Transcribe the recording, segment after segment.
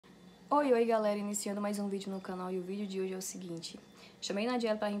Oi galera, iniciando mais um vídeo no canal e o vídeo de hoje é o seguinte. Chamei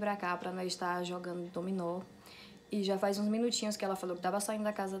Nadiela pra vir pra cá pra nós estar jogando dominó e já faz uns minutinhos que ela falou que tava saindo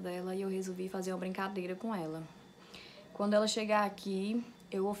da casa dela e eu resolvi fazer uma brincadeira com ela. Quando ela chegar aqui,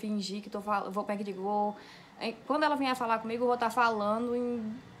 eu vou fingir que tô falando, quando ela vier falar comigo eu vou estar falando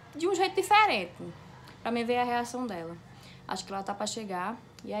de um jeito diferente, pra mim ver a reação dela. Acho que ela tá pra chegar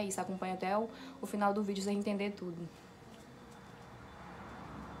e é isso, acompanha até o final do vídeo pra você entender tudo.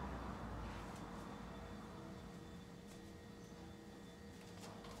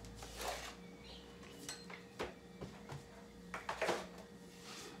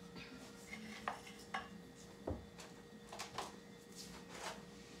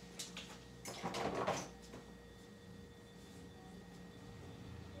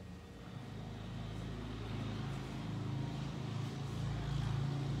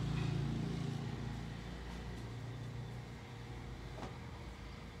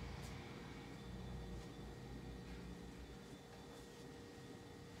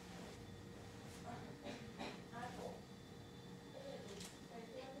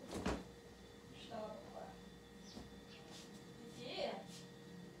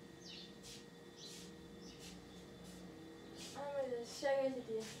 Chega de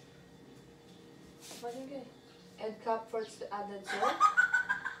dia. Faz o quê? Add cup first to add the tea.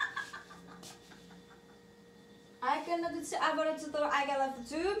 I cannot do agora tu tô I gotta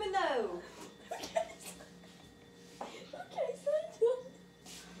do me no. Ok, sai.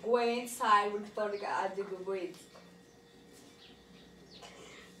 Go inside with the add the wait.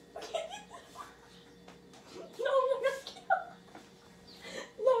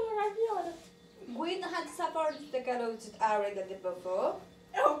 Não, aqui, olha. Gwyn had suffered the carrots already before.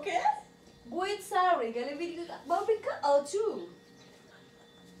 É o quê? Gwyn sorry, gonna be Bobika or two.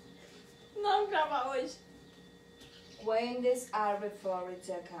 Não gravar hoje. When this are before it's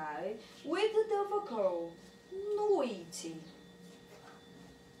okay. With the double noite.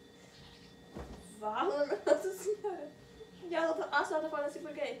 Fala, nossa senhora. E ela tá, a senhora tá falando assim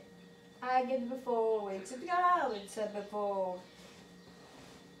por quê? I get before it's go, it's before.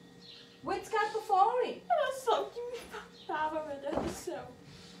 What's got before it? Era só o que me faltava, meu Deus do céu.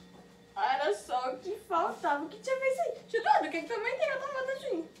 Era só o que faltava. O que tinha feito aí? Chutando, o que tua mãe tem? Eu tava falando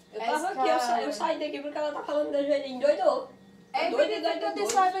assim. Eu tava aqui, eu saí daqui porque ela tá falando da joelhinha, endoidou. Everything that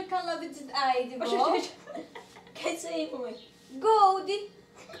this I can love it I the Oxe, que é isso aí, mamãe? Gold.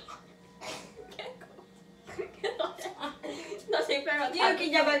 Nós sempre perguntamos. E o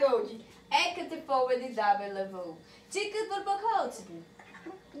que já vai gold? É que te for de double level. Chicken for bocote.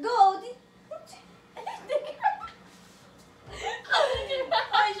 Gold.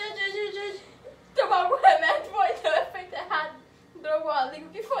 Ai, gente. Tomar algum remédio foi, deu efeito errado. Drogou a língua,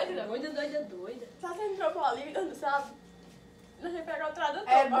 o que foi? Doida. Tá sendo drogou a língua, não sabe? Nós vamos pegar o tradutor.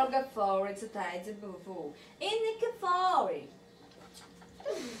 É boga for it's a tight bufo. In the for.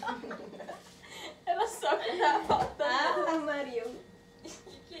 Era só que tava faltando. Ah, Maria.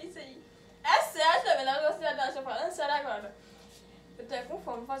 Que é isso aí? É sério também, não gostei da dança falando sério agora. Eu tô com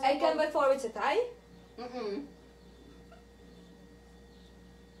fome, vou fazer I can before it's a tie.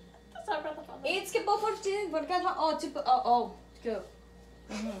 Tu sabe o que ela tá falando? It's que before porque tipo go.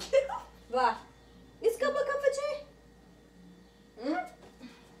 Vá. It's que boca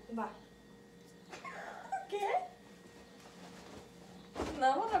Vá. O quê?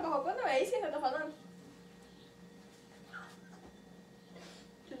 Não, vou trocar roupa não, é isso que eu tô falando?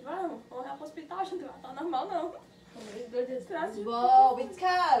 Vamos lá pro hospital, gente, não tá normal não. Wow, it's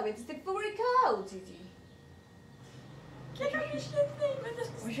cold. It's the furry cold, Titi. O que a bichinha tem? Meu Deus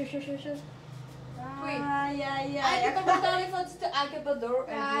do céu. Oxe. Ai. I can botar ali for to I can door.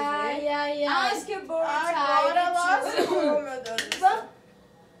 Ai. Ask your board. Agora lascou, meu Deus do céu.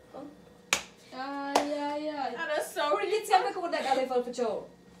 Ai. Era só o Por que você vai acordar ali for to show?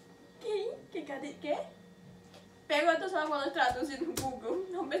 Quem? Cadê? Quê? Pergunta só quando traduzir no Google.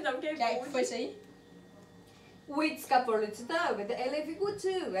 Não pensava que é Que Google. foi isso aí? With scapula to dog. Ele ficou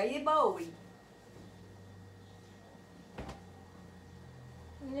too. Aí é Bowie.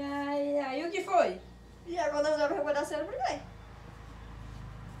 Ai, o que foi? E agora nós vamos recordar a cena por quê?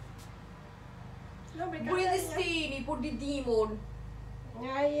 Não, brincadeira. Brillestine por the demon.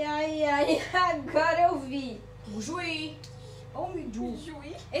 Ai, agora eu vi. Jui. Oh, meu Deus.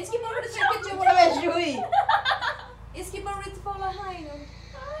 Juiz. It's que bara det säkert jag Ela é juiz. It's que bara det falla här.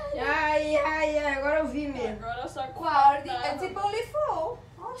 Ai, agora eu vi mesmo. Agora só Qual? faltava É tipo ali for.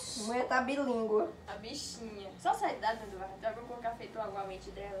 A Nossa. mulher tá bilíngua. a bichinha. Só sai da Eduardo. Agora eu vou colocar feito água a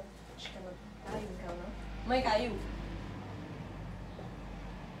mente dela. Acho que ela caiu, então, não? Mãe caiu?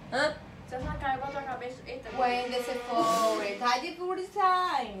 Hã? Se essa caiu, bota a cabeça. Eita. When there's a forest, hide for the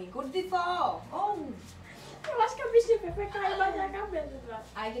time. Good before. Oh. Eu acho que a bichinha foi cair e bateu a cabeça, Eduardo.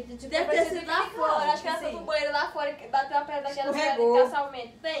 Ai, que tipo Deve ter sido lá fora. Acho que ela foi pro banheiro lá fora e bateu a perna daquela mulher de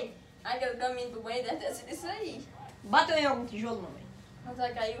calçamento. Tem? Aquele caminho do banheiro deve ter sido isso aí. Bateu em algum tijolo, mamãe? Mas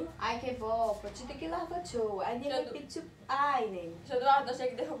ela caiu. Ai, que bom. Pode que lá para show. Ai, nem que tipo. Ai, nem. Deixa Eduardo, eu achei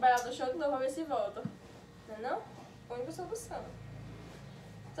que derrubar ela do chão de novo pra ver se volta. Não é não? Única solução.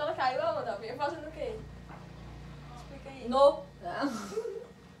 Se ela caiu, ela não vinha fazendo o quê? Explica aí. No.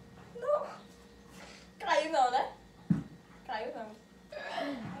 Não. Caiu não, né? Caiu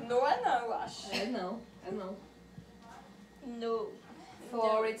não. Não é não, eu acho. É não. No.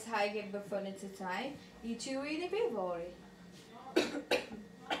 Forest, hide before the time. E two in the worry.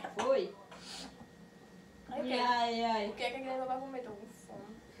 Foi? Aí, o quê? Ai. O que é que a criança vai comer? Tô com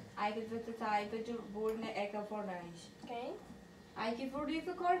fome. I give it the time, but you're born a for nice. Quem? I give for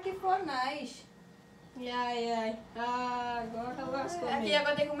difficult for nice. Ai. Ah, agora eu gosto de Aqui comer.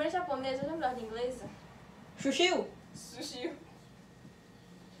 agora tem que comer japonesa, lembra de inglesa? Xuxiu? Sushi.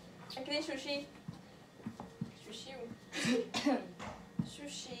 É que nem sushi. Sushi.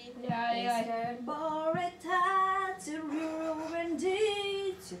 Sushi. Ai. Born time to ruin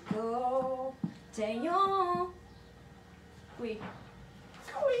day to go. Tenho. Ui.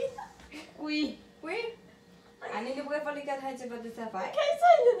 Ui. Ui. Ani que eu falei que ela tinha para descer vai. Que é isso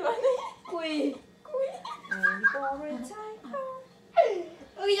aí, Eduardo? Cui. Born time.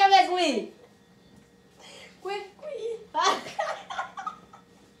 O que já vê cui? Ui.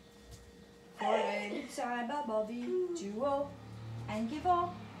 Born time, Bobby. Duo. And give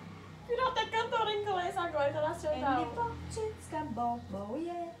up. Virou até cantora em inglês agora, internacional. And the boxes can bobo,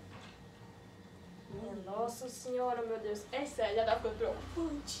 yeah. Minha nossa senhora, meu Deus. É sério, já dá ficando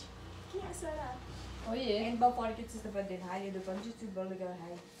preocupante. Quem é, será? Oiê. And before que você vai den high, do bunch to burger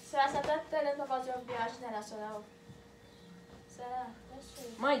high. Será que você tá treinando pra fazer uma viagem internacional? Será? Não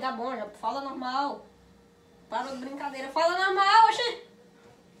sei. Mãe, tá bom, já fala normal. Para de brincadeira. Fala normal, oxê.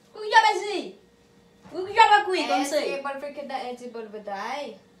 O que já vê assim? O que já vai cui, como sei? É porque da é de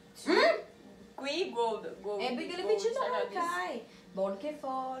burger. Qui Gold. É porque ele pediu da cai. Born que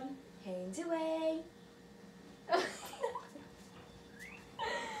phone, hands away.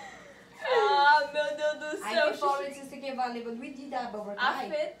 Ah, meu Deus do Ai céu. que forward você que vale, but we did that burger high.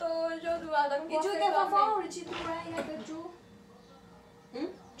 Afetou o Eduardo. Não E tu posso que reclamar. forward, tipo right, I got you.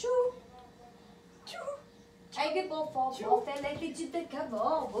 Chu. Ai que bom, ele que te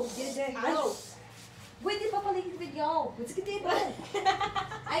acabou. Vou dizer, não. Wait, the papa link video. What's que tem bom?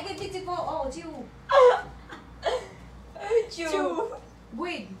 Ai que te for, oh, chu. Tchu.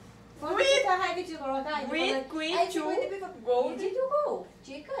 Wait. Wait, tá high que te colocar. Wait, Ai, tchu. Gold. Gold. Did you go?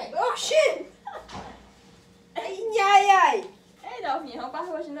 Chica. Oxê. Ai. Ei, Dalvinha, vamos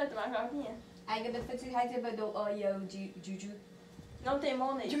para hoje, né? Tomar uma calvinha. Ai que depois você vai ter do yo juju. Não tem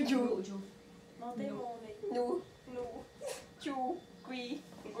money. Juju. Não tem money. Nu. Nu. Tchu. Qui.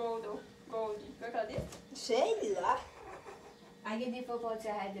 Gold. Gold. Foi o que ela disse? Sei lá. Ai que depois pode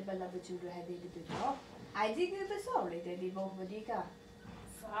ser high de bela juju, high de juju. Ai que pessoal, ele de bom vou dica.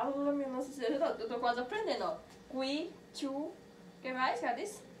 Fala, minha nossa senhora. Eu tô quase aprendendo, ó. Qui. Tchu. O que mais que ela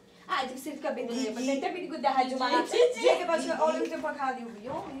disse? Ai, tem que ser ficar bem doido, mas tem também de cuidar de uma lá. Gente, mas olha o tempo pra cá de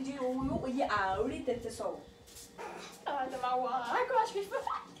o e a ahorita pessoal. Ela vai tomar o ar, que eu acho que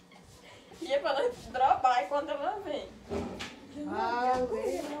e é pra ela dropar enquanto ela vem. Ah,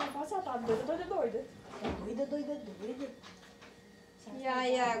 Não, posso estar doida. Doida.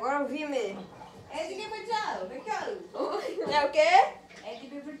 Ai, agora eu vi mesmo. É de que foi tchau, vem cá. É o quê? É de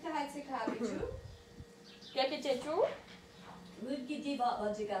beber de cara, tio. Quer que te tchu? Muito que te vai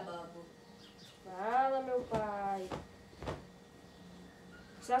onde acabamos. Fala, meu pai.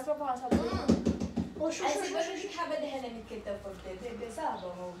 Será que eu vou falar essa coisa? Oxê. Ai, se você acaba de relembrar que tá por dentro,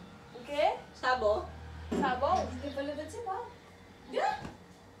 pensava, amor. O quê? Tá bom. Tá bom? Depois eu vou te falar.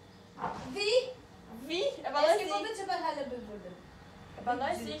 Vi. É pra Mas nós que vou ir. te falar da bebida. É pra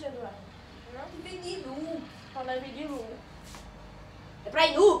nós ir, Eduardo. Não? Menino. Pra nós vir de lua. É pra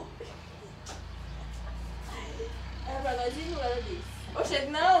ir nu. É pra nós ir de lua, ela disse. Oxe,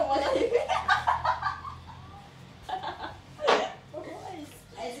 não, manda aí.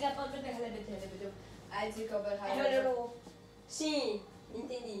 Aí você pode beber relembrar. Aí você cobra Melhorou. Sim,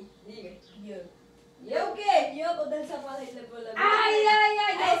 entendi. Diga. E eu o quê? E eu vou dançar pra ele depois da Ai,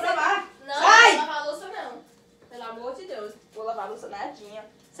 Aí você vai. Não, Sai! não vou lavar a louça, não. Pelo amor de Deus. Vou lavar a louça nadinha.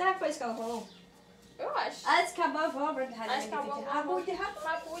 Será que foi isso que ela falou? Eu acho. Aí você acabou a vovó. Acho que acabou. Rabude.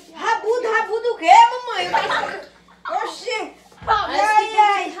 Rabudo o quê, mamãe? Oxê.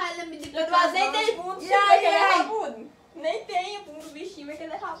 Ai. Eduardo nem tem fundo, você Ai, vai querer ai. rabudo. Nem tem fundo, o bichinho vai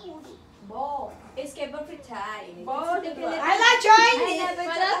querer rabudo.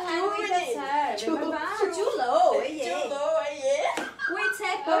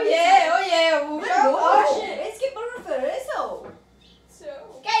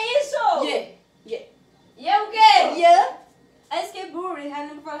 Guri,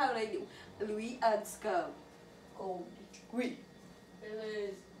 han não fala radio. Lui älskar Guri.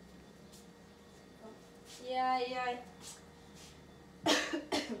 Beleza. E ai.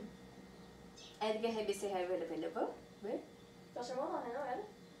 Edgar rebesse revela. Tá chamando lá, não era?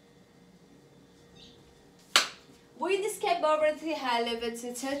 Vi skateboard till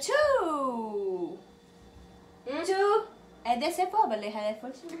helvete till two. Two. É desse povo, ele é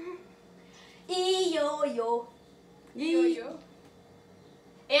forte. Io.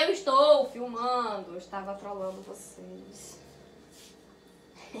 Eu estou filmando, eu estava trolando vocês.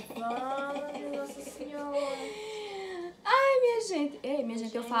 Ai, nossa senhora. Ai, minha gente. Ei, minha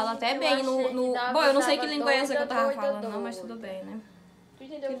gente, eu falo até eu bem achei no... que dava- Bom, eu não sei que tava língua é essa que eu tava doida, falando, não, mas doida. tudo bem, né? Tu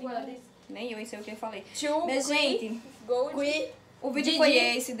entendeu o que ela disse? Nem eu sei o que eu falei. Tio, Minha gente, Gold. o vídeo foi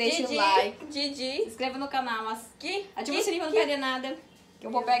esse, deixa o like. Se Didi. inscreva no canal, ativa o sininho pra não perder nada. Que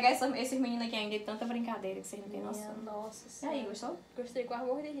eu vou pegar esses meninos aqui ainda de tanta brincadeira que vocês não têm noção. Nossa E senhora. aí, gostou? Gostei, quase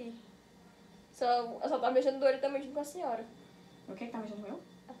morri de rir. Eu só tava mexendo doido também junto com a senhora. O que tá mexendo com eu?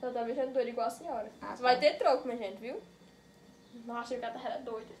 A senhora tá mexendo doido igual a senhora. Ah, Vai tá. ter troco, minha gente, viu? Não achei que ela era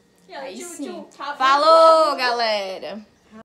doida. E ela, Aí tio, sim. tio, rápido. Falou, galera!